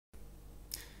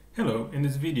Hello, in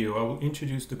this video I will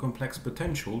introduce the complex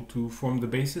potential to form the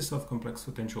basis of complex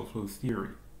potential flow theory.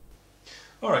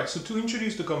 Alright, so to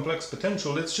introduce the complex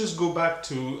potential, let's just go back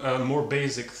to more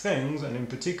basic things, and in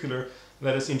particular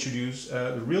let us introduce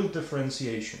the real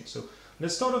differentiation. So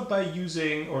let's start off by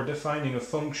using or defining a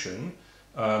function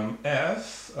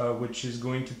f, which is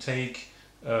going to take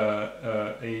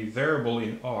a variable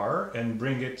in R and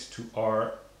bring it to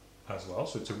R as well.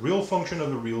 So it's a real function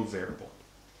of a real variable.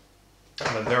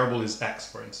 And the variable is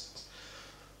x, for instance.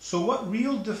 So what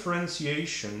real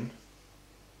differentiation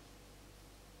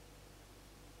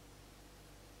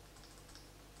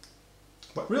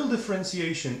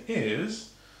is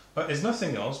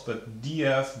nothing else but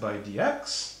df by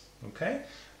dx, okay?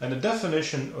 And the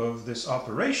definition of this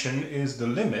operation is the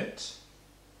limit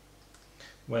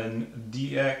when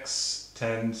dx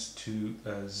tends to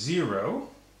 0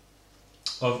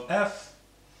 of f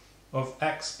of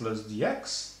x plus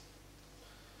dx,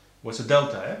 was a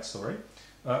delta x, sorry,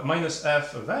 minus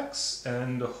f of x,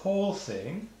 and the whole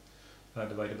thing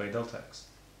divided by delta x.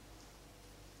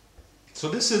 So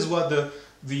this is what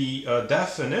the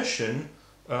definition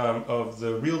of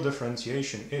the real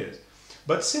differentiation is.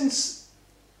 But since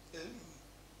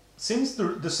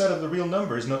the set of the real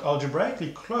number is not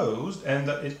algebraically closed, and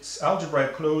that its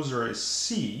algebraic closure is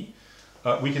C,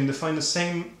 we can define the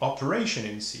same operation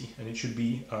in C, and it should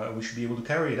be we should be able to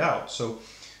carry it out. So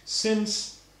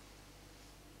since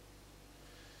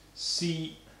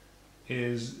C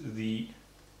is the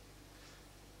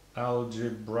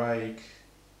algebraic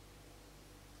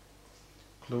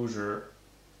closure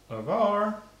of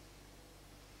R,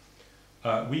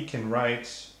 we can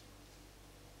write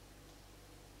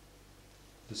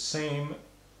the same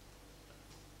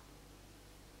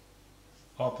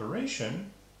operation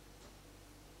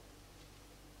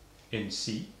in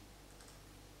C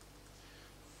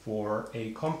for a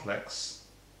complex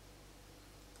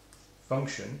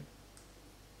function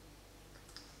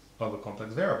of a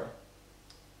complex variable.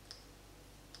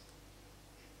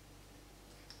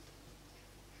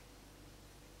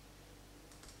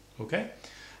 Okay,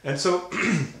 and so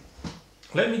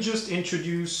let me just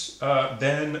introduce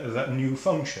then that new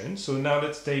function. So now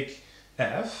let's take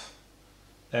f,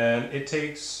 and it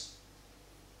takes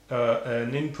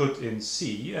an input in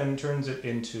C and turns it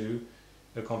into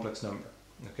a complex number.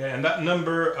 Okay, and that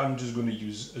number I'm just going to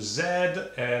use z,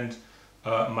 and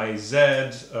my z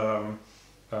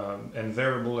and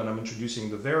variable, and I'm introducing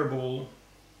the variable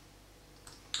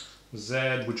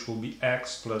z, which will be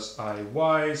x plus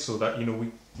iy, so that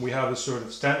we have a sort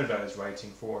of standardized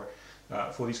writing for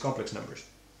these complex numbers.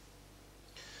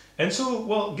 And so,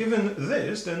 well, given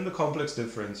this, then the complex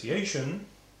differentiation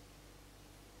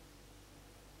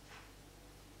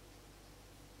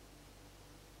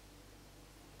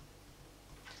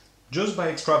just by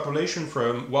extrapolation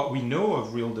from what we know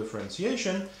of real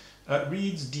differentiation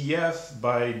reads df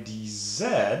by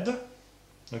dz,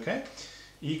 okay,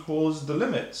 equals the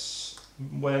limits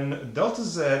when delta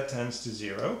z tends to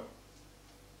 0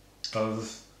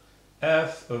 of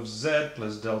f of z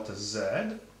plus delta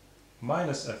z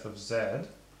minus f of z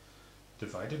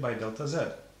divided by delta z.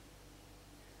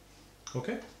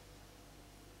 Okay?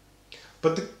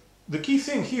 But the key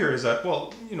thing here is that,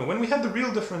 well, when we have the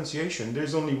real differentiation,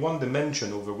 there's only one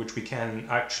dimension over which we can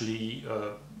actually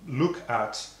look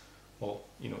at, well,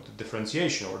 the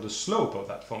differentiation or the slope of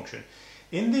that function.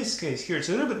 In this case here, it's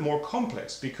a little bit more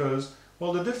complex because,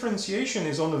 well, the differentiation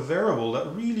is on a variable that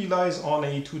really lies on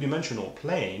a two-dimensional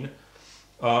plane.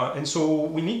 And so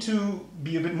we need to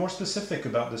be a bit more specific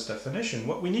about this definition.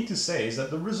 What we need to say is that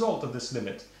the result of this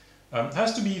limit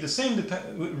has to be the same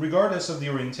regardless of the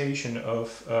orientation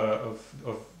of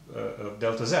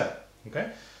delta z.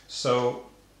 Okay, so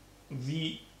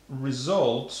the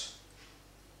result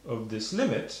of this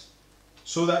limit,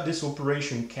 so that this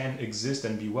operation can exist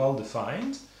and be well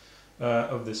defined,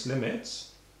 of this limit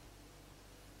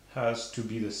has to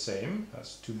be the same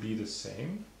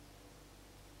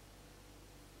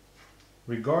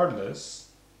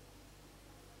regardless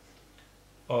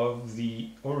of the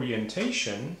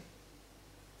orientation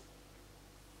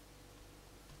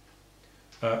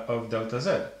of delta z.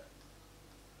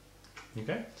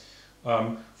 Okay.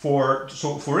 For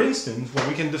instance, well,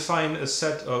 we can define a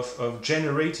set of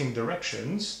generating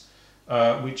directions,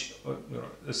 a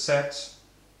set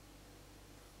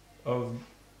of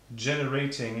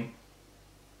generating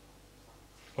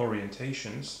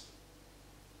orientations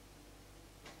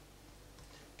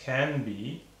can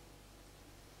be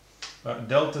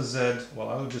delta z, well,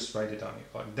 I'll just write it down here,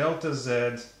 like delta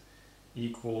z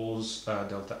equals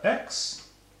delta x.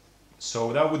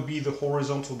 So that would be the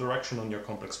horizontal direction on your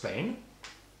complex plane.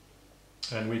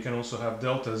 And we can also have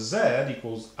delta z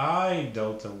equals I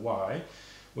delta y,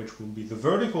 which will be the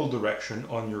vertical direction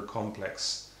on your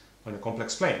complex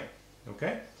plane.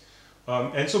 Okay,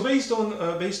 and so based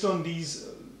on these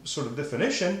sort of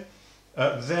definition,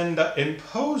 then that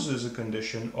imposes a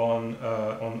condition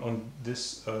on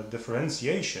this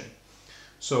differentiation.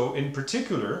 So in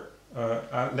particular,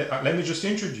 let me just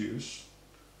introduce.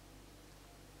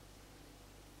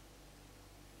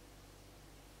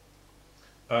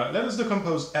 Let us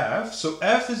decompose f. So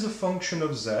f is a function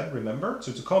of z, remember?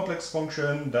 So it's a complex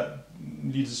function that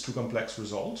leads us to complex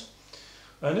results.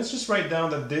 And let's just write down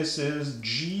that this is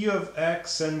g of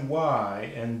x and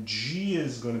y, and g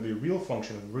is going to be a real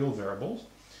function of real variables,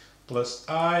 plus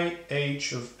I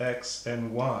h of x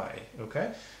and y,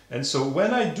 okay? And so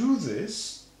when I do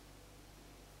this,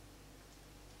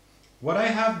 what I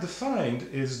have defined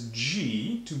is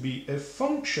g to be a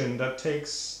function that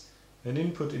takes an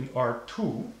input in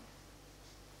R2,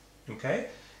 okay?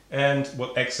 And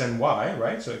well, x and y,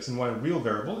 right? So x and y are real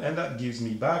variable, and that gives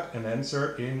me back an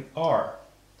answer in R.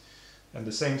 And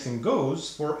the same thing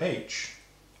goes for h,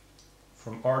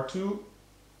 from R2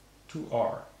 to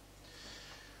R.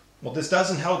 Well, this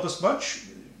doesn't help us much,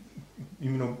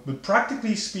 but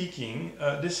practically speaking,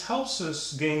 this helps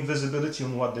us gain visibility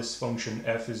on what this function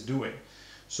f is doing.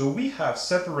 So we have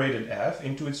separated f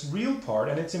into its real part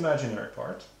and its imaginary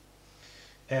part.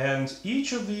 And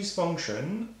each of these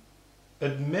functions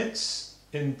admits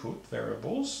input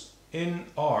variables in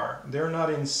R. They're not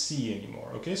in C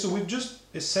anymore. Okay, so we've just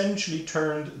essentially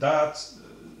turned that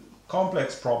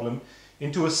complex problem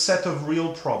into a set of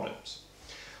real problems.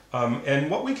 And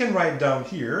what we can write down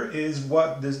here is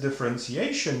what this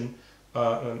differentiation,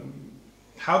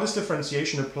 how this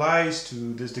differentiation applies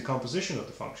to this decomposition of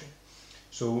the function.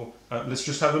 So let's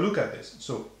just have a look at this.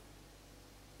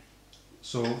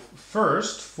 So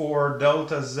first, for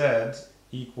delta z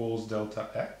equals delta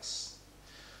x,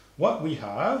 what we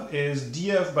have is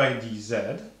df by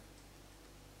dz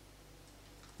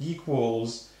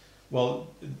equals, well,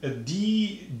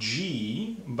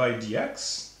 dg by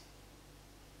dx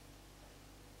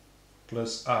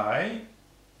plus I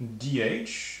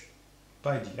dh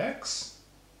by dx.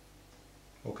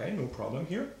 Okay, no problem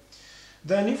here.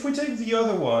 Then if we take the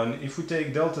other one, if we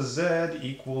take delta z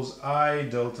equals I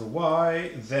delta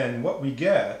y, then what we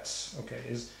get, okay,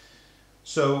 is,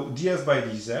 so df by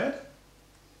dz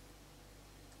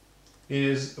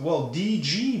is, well,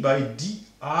 dg by di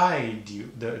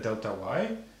delta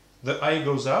y. The I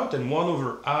goes out, and 1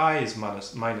 over I is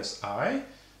minus I.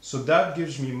 So that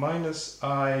gives me minus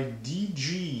I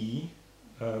dg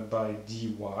by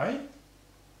dy.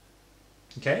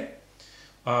 Okay?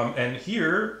 And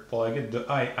here, well, I get the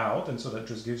I out, and so that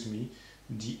just gives me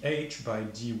dh by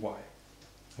dy.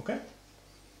 Okay?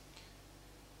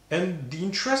 And the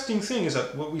interesting thing is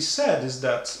that what we said is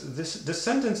that this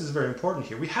sentence is very important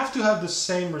here. We have to have the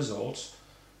same results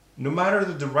no matter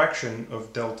the direction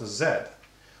of delta z.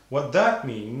 What that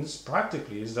means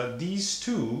practically is that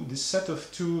this set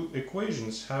of two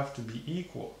equations have to be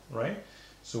equal, right?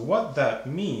 So what that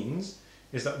means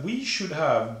is that we should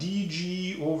have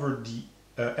dg over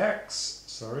dx,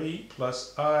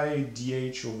 plus I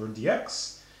dh over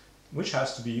dx, which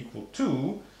has to be equal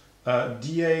to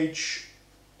dh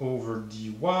over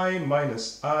dy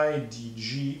minus I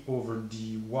dg over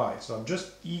dy. So I've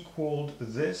just equaled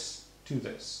this to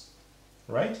this,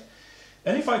 right?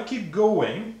 And if I keep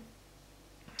going,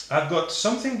 I've got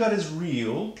something that is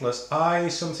real plus I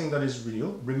something that is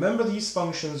real. Remember, these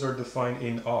functions are defined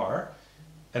in R,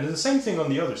 and it's the same thing on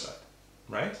the other side,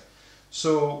 right?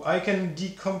 So I can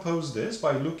decompose this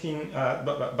by looking at,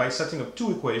 by setting up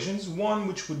two equations, one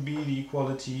which would be the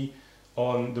equality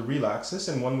on the real axis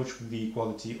and one which would be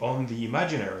equality on the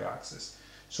imaginary axis.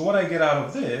 So what I get out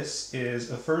of this is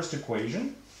a first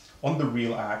equation on the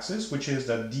real axis, which is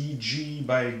that dg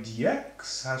by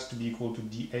dx has to be equal to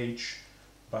dh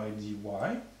by dy.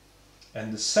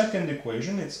 And the second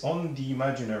equation, it's on the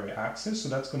imaginary axis, so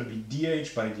that's going to be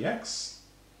dh by dx,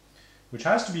 which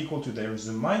has to be equal to, there is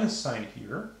a minus sign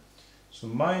here, so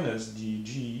minus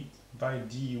dg by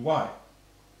dy.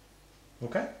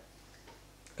 Okay?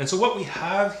 And so what we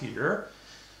have here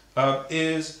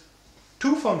is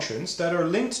two functions that are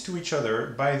linked to each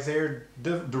other by their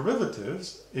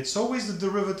derivatives. It's always the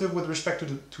derivative with respect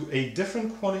to a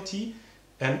different quantity,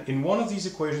 and in one of these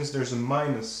equations there's a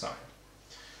minus sign.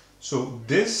 So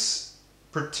this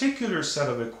particular set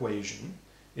of equation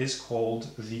is called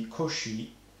the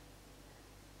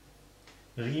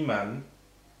Cauchy-Riemann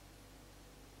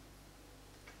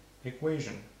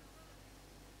equations.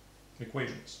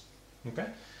 Okay?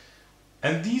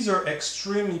 And these are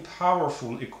extremely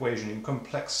powerful equations in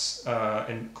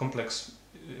complex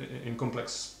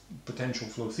potential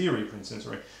flow theory, for instance,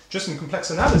 or just in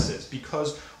complex analysis,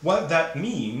 because what that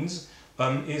means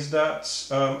is that,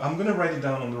 I'm going to write it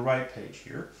down on the right page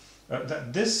here,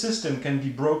 that this system can be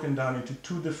broken down into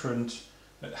two different,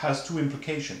 it has two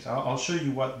implications. I'll show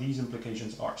you what these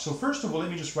implications are. So first of all,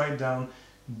 let me just write down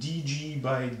dg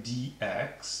by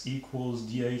dx equals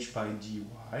dh by dy,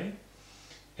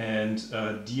 and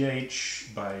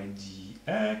dh by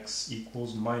dx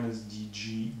equals minus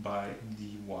dg by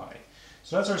dy.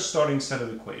 So that's our starting set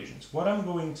of equations. What I'm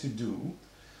going to do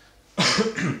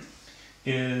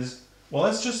is, well,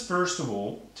 let's just first of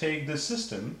all take this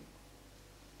system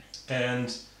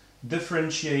and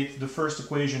differentiate the first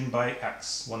equation by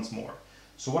x once more.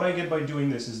 So what I get by doing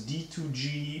this is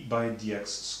d2g by dx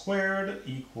squared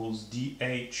equals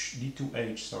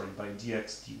d2h by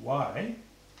dx dy.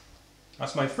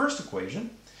 That's my first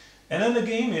equation. And then the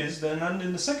game is, then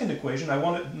in the second equation, I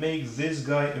want to make this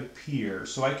guy appear.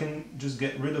 So I can just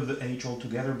get rid of the h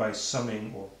altogether by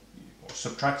summing or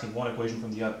subtracting one equation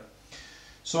from the other.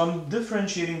 So I'm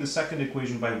differentiating the second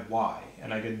equation by y,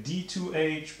 and I get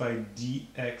d2h by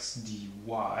dx dy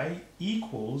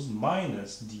equals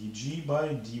minus dg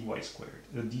by dy squared,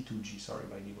 d2g, sorry,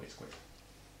 by dy squared.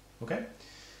 Okay?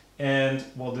 And,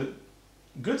 well, the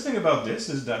good thing about this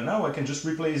is that now I can just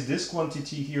replace this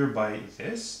quantity here by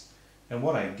this, and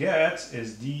what I get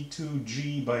is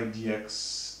d2g by dx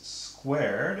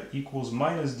squared equals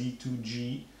minus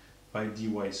d2g by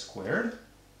dy squared,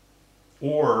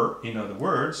 or, in other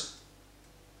words,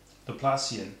 the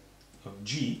Laplacian of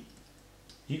g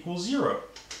equals 0.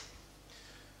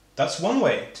 That's one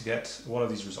way to get one of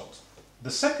these results. The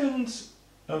second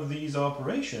of these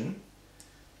operations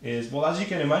is, well, as you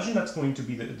can imagine, that's going to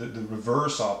be the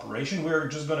reverse operation. We're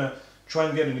just going to try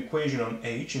and get an equation on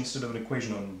h instead of an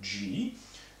equation on g.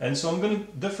 And so I'm going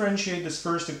to differentiate this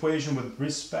first equation with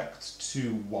respect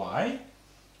to y.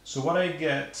 So what I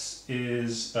get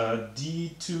is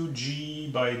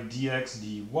d2g by dx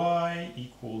dy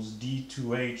equals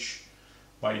d2h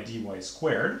by dy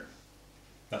squared.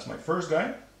 That's my first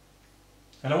guy.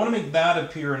 And I want to make that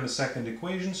appear in the second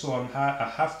equation, so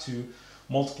I have to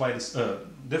multiply this,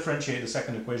 differentiate the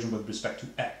second equation with respect to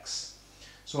x.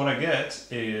 So what I get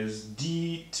is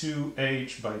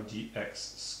d2h by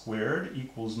dx squared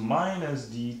equals minus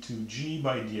d2g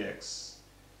by dx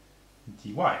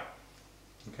dy.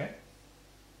 Okay?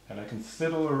 And I can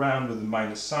fiddle around with the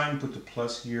minus sign, put the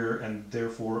plus here, and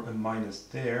therefore a minus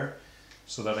there,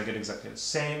 so that I get exactly the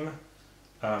same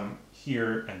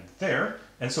here and there.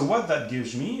 And so what that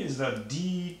gives me is that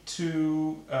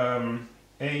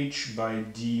d2h by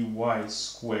dy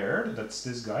squared, that's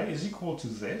this guy, is equal to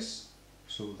this,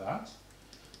 so that,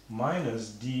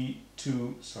 minus d2h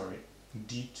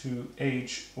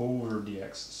over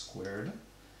dx squared.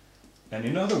 And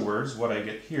in other words, what I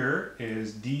get here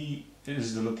is the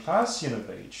Laplacian of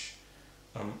h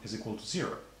is equal to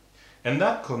 0. And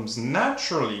that comes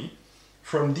naturally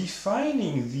from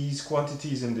defining these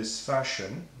quantities in this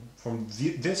fashion, from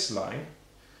this line,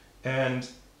 and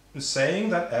saying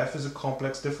that f is a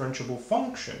complex differentiable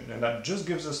function, and that just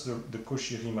gives us the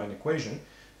Cauchy-Riemann equation.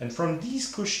 And from these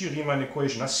Cauchy-Riemann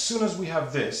equation, as soon as we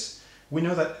have this, we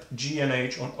know that g and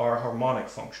h are harmonic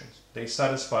functions. They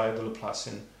satisfy the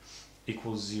Laplacian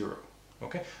equals 0.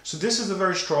 Okay, so this is a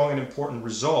very strong and important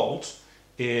result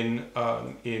in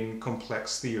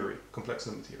complex theory, complex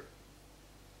limit theory.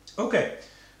 Okay,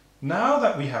 now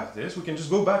that we have this, we can just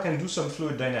go back and do some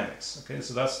fluid dynamics. Okay,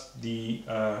 so that's the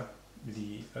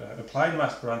applied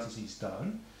math parentheses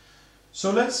done.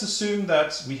 So let's assume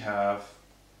that we have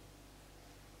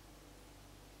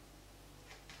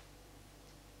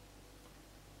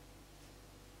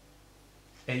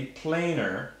a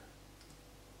planar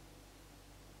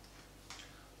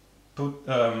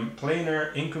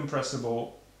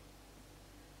incompressible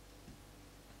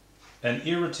and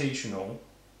irrotational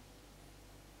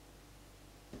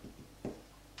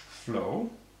flow.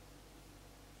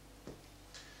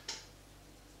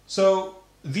 So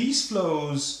these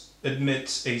flows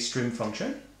admit a stream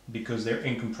function because they're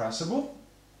incompressible.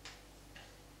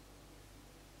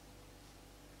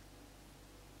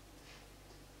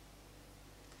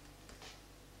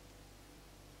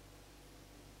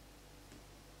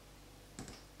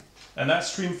 And that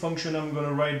stream function, I'm going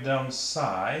to write down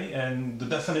psi, and the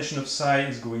definition of psi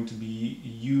is going to be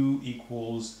u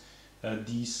equals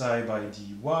d psi by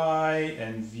dy,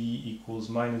 and v equals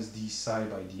minus d psi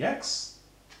by dx.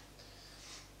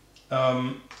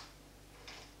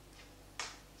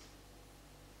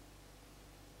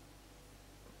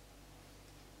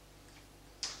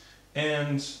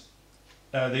 And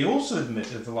they also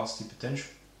admit a velocity potential.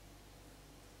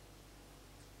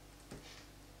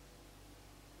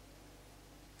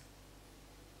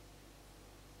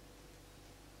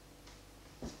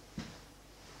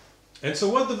 And so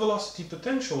what the velocity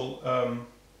potential,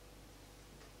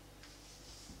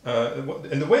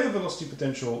 and the way the velocity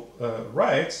potential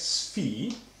writes is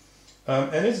phi,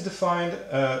 and it's defined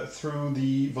through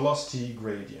the velocity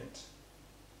gradient.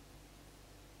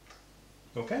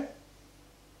 Okay?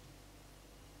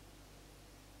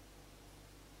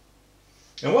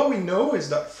 And what we know is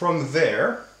that from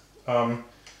there,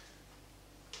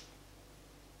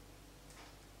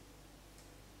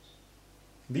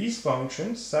 these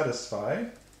functions satisfy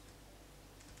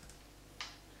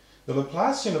the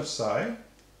Laplacian of psi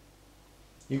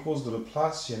equals the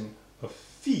Laplacian of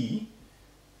phi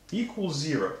equals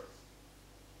 0.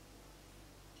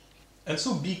 And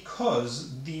so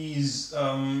because these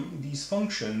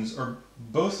functions are,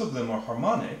 both of them are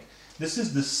harmonic, this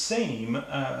is the same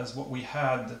as what we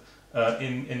had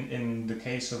in the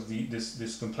case of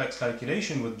this complex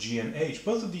calculation with g and h.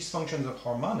 Both of these functions are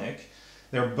harmonic.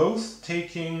 They're both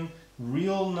taking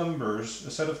real numbers,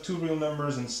 a set of two real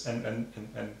numbers, and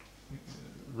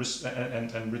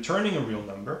returning a real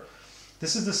number.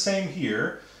 This is the same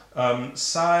here.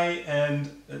 Psi and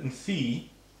phi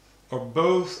are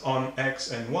both on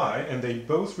x and y, and they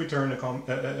both return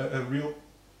a real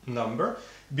number.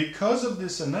 Because of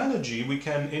this analogy, we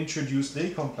can introduce the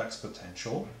complex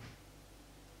potential.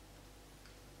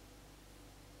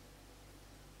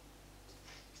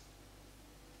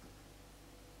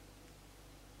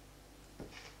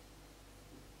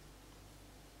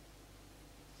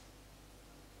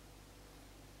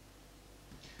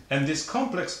 And this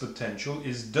complex potential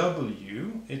is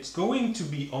W. It's going to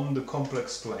be on the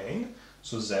complex plane,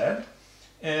 so Z,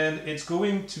 and it's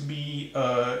going to be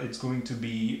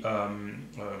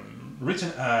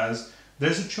written as,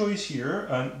 there's a choice here,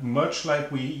 and much like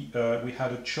we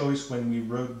had a choice when we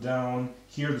wrote down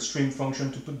here the stream function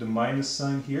to put the minus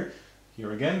sign here.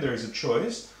 Here again, there is a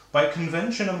choice. By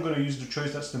convention, I'm going to use the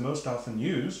choice that's the most often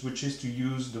used, which is to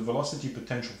use the velocity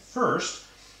potential first.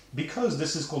 Because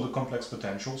this is called a complex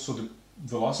potential, so the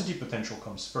velocity potential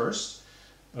comes first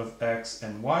of x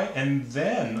and y, and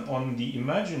then on the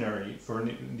imaginary,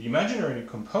 the imaginary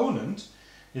component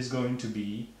is going to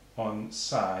be on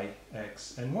psi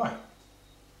x and y.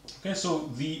 Okay, so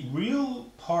the real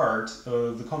part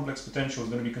of the complex potential is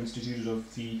going to be constituted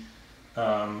of the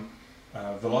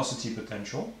velocity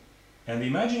potential, and the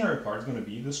imaginary part is going to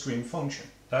be the stream function.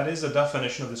 That is the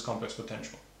definition of this complex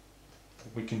potential.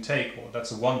 We can take, well,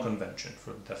 that's one convention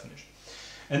for the definition.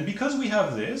 And because we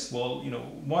have this, well,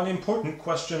 one important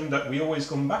question that we always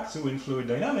come back to in fluid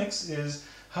dynamics is,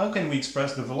 how can we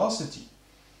express the velocity?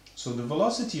 So the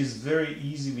velocity is very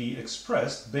easily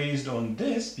expressed based on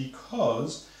this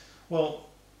because, well,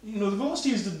 the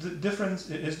velocity is the difference,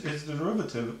 is the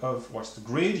derivative of, what's the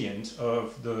gradient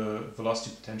of the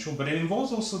velocity potential, but it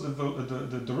involves also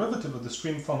the derivative of the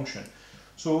stream function.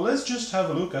 So let's just have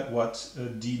a look at what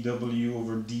dw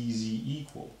over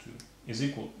dz is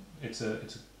equal. It's a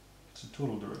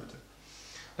total derivative.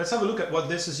 Let's have a look at what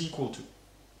this is equal to.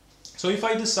 So if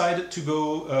I decide to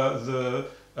go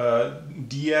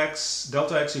dx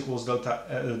delta x equals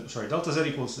delta z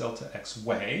equals delta x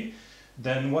way,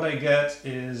 then what I get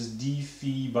is d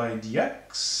phi by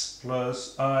dx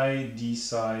plus I d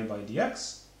psi by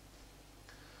dx.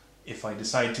 If I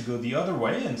decide to go the other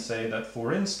way and say that,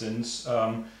 for instance,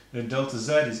 the delta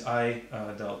z is I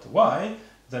delta y,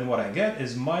 then what I get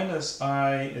is minus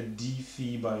I d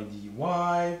phi by dy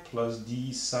plus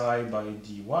d psi by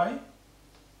dy.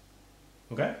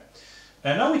 Okay?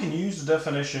 And now we can use the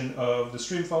definition of the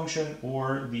stream function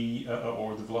or the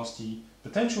velocity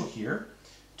potential here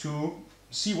to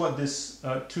see what these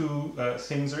two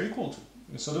things are equal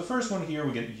to. So the first one here,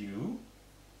 we get u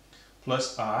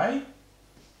plus I,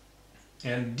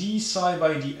 and d psi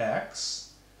by dx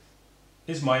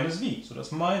is minus v, so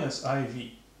that's minus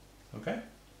iv. Okay?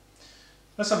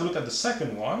 Let's have a look at the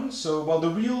second one. So while the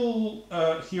real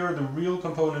here the real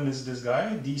component is this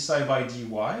guy, d psi by dy,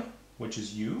 which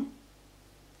is u.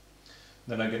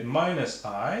 Then I get minus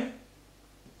I,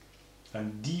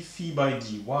 and d phi by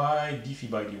dy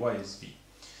is v.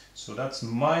 So that's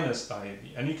minus iv.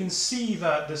 And you can see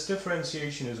that this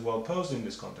differentiation is well posed in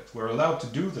this context. We're allowed to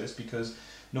do this because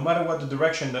no matter what the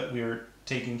direction that we're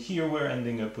taking here, we're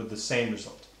ending up with the same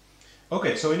result.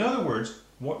 Okay, so in other words,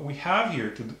 what we have here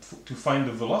to find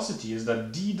the velocity is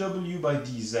that dw by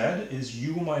dz is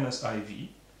u minus iv.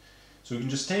 So we can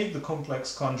just take the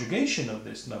complex conjugation of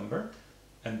this number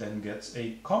and then get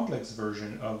a complex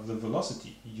version of the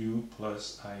velocity, u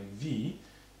plus iv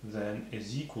then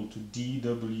is equal to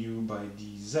dw by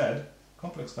dz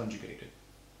complex conjugated.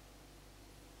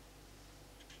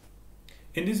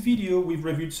 In this video, we've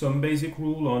reviewed some basic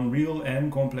rules on real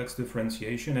and complex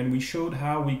differentiation, and we showed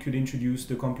how we could introduce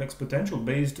the complex potential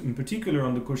based in particular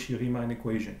on the Cauchy-Riemann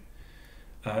equation.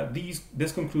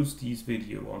 This concludes this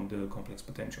video on the complex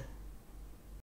potential.